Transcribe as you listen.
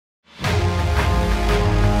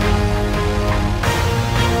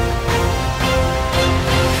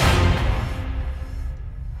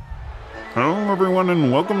everyone,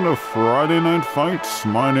 and welcome to Friday Night Fights.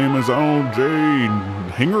 My name is LJ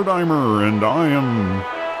Hingerdimer, and I am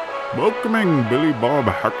welcoming Billy Bob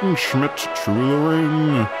Hackendshmit to the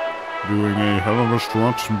ring, doing a hell of a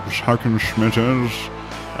strut, Hackendshmit is.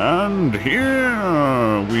 And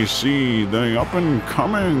here we see the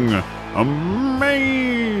up-and-coming,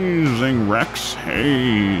 amazing Rex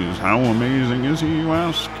Hayes. How amazing is he, you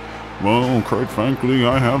ask? Well, quite frankly,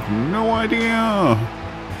 I have no idea.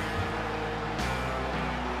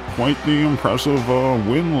 Quite the impressive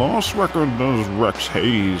win-loss record does Rex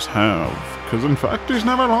Hayes have, because in fact he's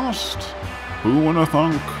never lost. Who would have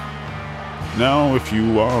thunk? Now, if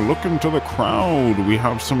you are looking to the crowd, we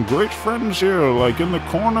have some great friends here. Like in the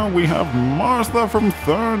corner, we have Martha from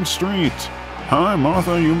 3rd Street. Hi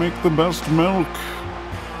Martha, you make the best milk.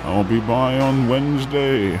 I'll be by on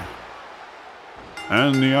Wednesday.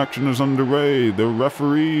 And the action is underway. The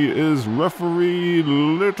referee is Referee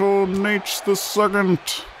Little Nates II.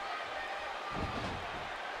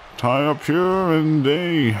 Tie up here and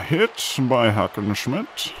a hit by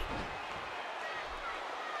Hackendshmit.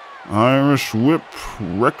 Irish whip,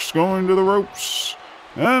 Rex going to the ropes,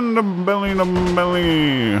 and a belly to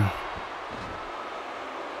belly.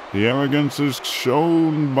 The arrogance is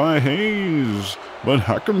shown by Hayes, but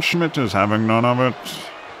Hackendshmit is having none of it.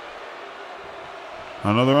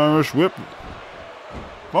 Another Irish whip,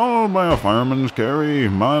 followed by a fireman's carry.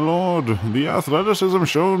 My lord, the athleticism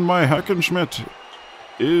shown by Hackendshmit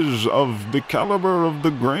is of the caliber of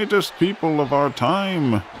the greatest people of our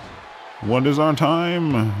time. What is our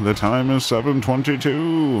time? The time is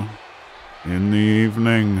 7:22 in the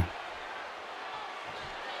evening.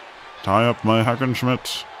 Tie up by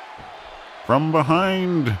Hackendshmit. From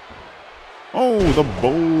behind. Oh, the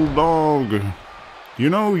bulldog. You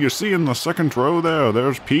know, you see in the second row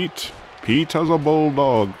there's Pete. Pete has a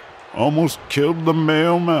bulldog. Almost killed the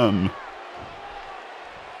mailman.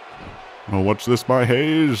 Oh, what's this by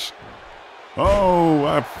Hayes? Oh,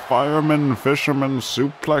 a fireman fisherman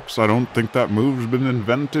suplex. I don't think that move's been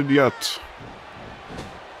invented yet.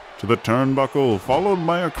 To the turnbuckle, followed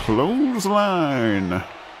by a clothesline,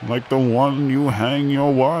 like the one you hang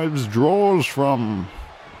your wives' drawers from.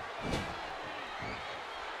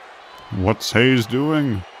 What's Hayes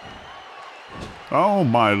doing? Oh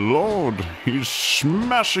my lord, he's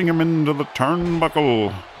smashing him into the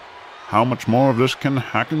turnbuckle. How much more of this can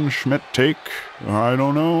Hackendshmit take? I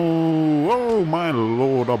don't know. Oh my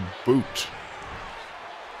lord, a boot.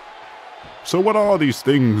 So what are these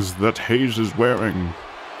things that Hayes is wearing?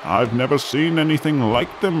 I've never seen anything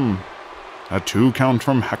like them. A 2 count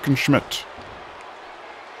from Hackendshmit.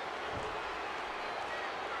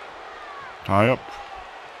 Tie up.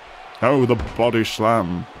 Oh, the body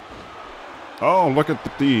slam. Oh, look at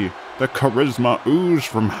the charisma ooze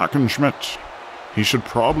from Hackendshmit. He should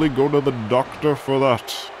probably go to the doctor for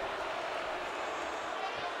that.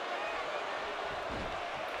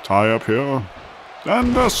 Tie up here.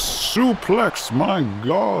 And a suplex, my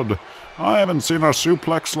god. I haven't seen a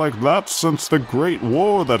suplex like that since the Great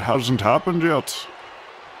War that hasn't happened yet.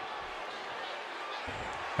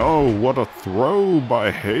 Oh, what a throw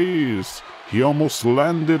by Hayes. He almost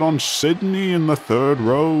landed on Sydney in the 3rd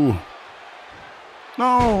row.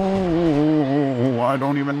 No, I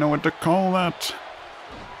don't even know what to call that.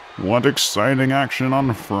 What exciting action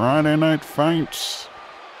on Friday Night Fights.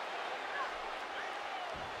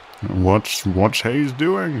 What's Hayes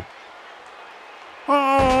doing?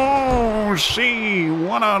 Oh, see,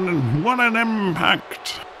 what an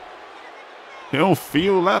impact. He'll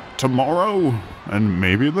feel that tomorrow, and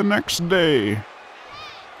maybe the next day.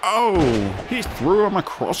 Oh, he threw him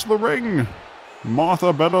across the ring.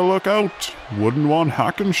 Martha better look out. Wouldn't want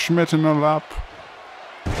Hackendshmit in her lap.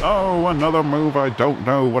 Oh, another move, I don't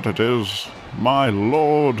know what it is. My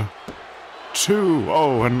lord. 2.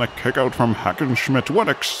 Oh, and the kick out from Hackendshmit. What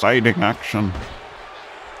exciting action.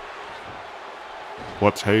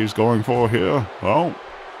 What's Hayes going for here? Oh,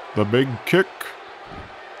 the big kick.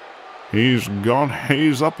 He's got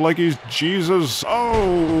Hayes up like he's Jesus.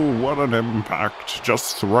 Oh, what an impact.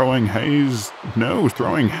 Just throwing Hayes... No,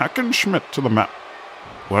 throwing Hackendshmit to the mat.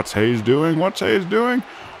 What's Hayes doing? What's Hayes doing?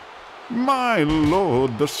 My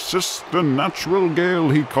lord, the Sister Natural Gale,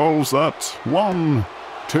 he calls that. 1,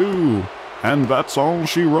 2, and that's all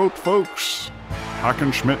she wrote, folks.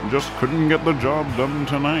 Hackendshmit just couldn't get the job done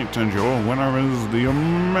tonight, and your winner is the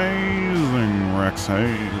amazing Rex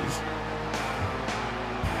Hayes.